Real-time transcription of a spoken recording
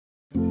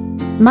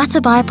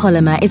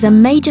Mater-Biopolymer is a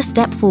major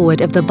step forward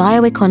of the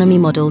bioeconomy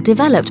model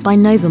developed by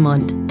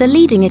Novamont, the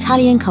leading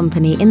Italian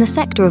company in the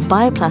sector of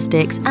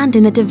bioplastics and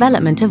in the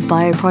development of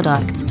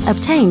bioproducts,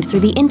 obtained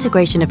through the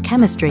integration of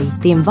chemistry,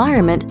 the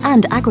environment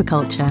and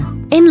agriculture.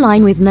 In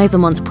line with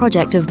Novamont's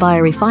project of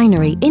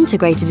biorefinery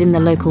integrated in the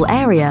local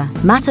area,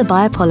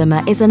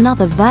 Mater-Biopolymer is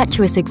another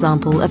virtuous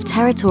example of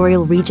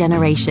territorial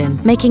regeneration,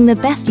 making the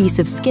best use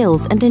of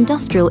skills and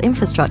industrial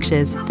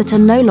infrastructures that are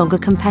no longer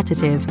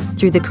competitive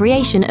through the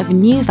creation of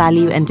new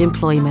value and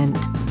employment.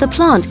 The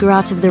plant grew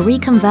out of the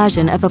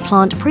reconversion of a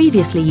plant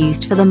previously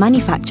used for the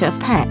manufacture of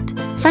PET.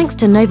 Thanks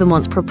to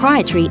Novamont's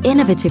proprietary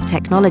innovative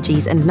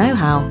technologies and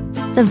know-how,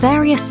 the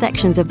various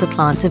sections of the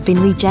plant have been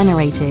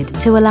regenerated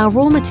to allow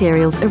raw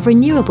materials of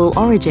renewable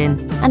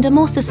origin and a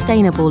more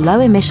sustainable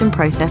low-emission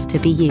process to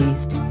be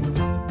used.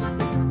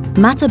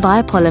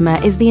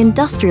 Mater-Biopolymer is the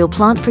industrial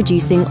plant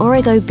producing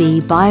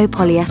Origo-Bi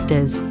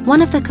biopolyesters,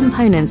 one of the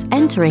components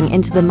entering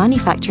into the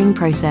manufacturing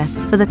process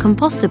for the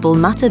compostable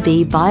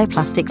Mater-Bi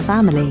bioplastics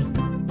family.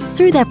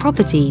 Through their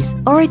properties,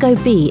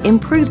 Origo-Bi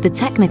improved the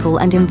technical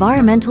and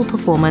environmental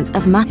performance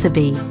of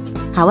Mater-Bi.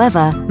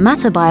 However,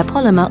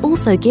 Mater-Biopolymer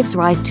also gives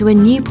rise to a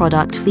new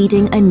product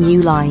feeding a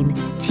new line,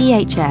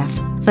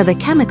 THF, for the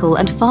chemical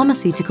and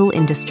pharmaceutical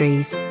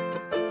industries.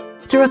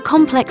 Through a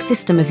complex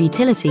system of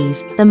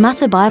utilities, the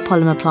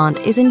Mater-Biopolymer plant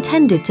is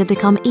intended to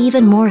become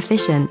even more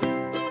efficient,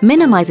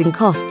 minimizing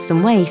costs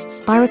and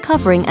wastes by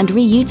recovering and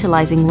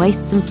reutilizing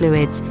wastes and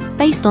fluids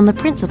based on the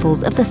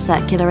principles of the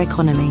circular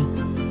economy.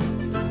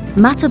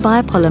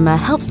 Mater-Biopolymer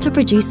helps to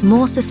produce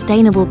more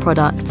sustainable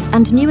products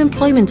and new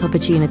employment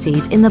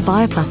opportunities in the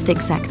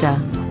bioplastic sector.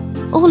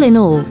 All in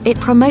all, it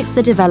promotes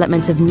the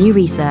development of new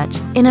research,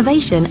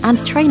 innovation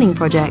and training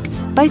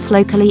projects, both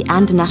locally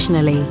and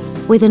nationally.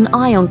 With an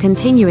eye on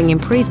continuing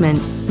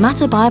improvement,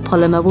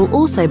 Mater-Biopolymer will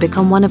also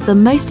become one of the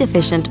most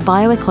efficient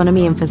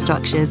bioeconomy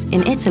infrastructures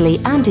in Italy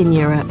and in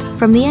Europe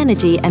from the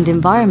energy and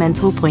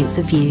environmental points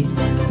of view.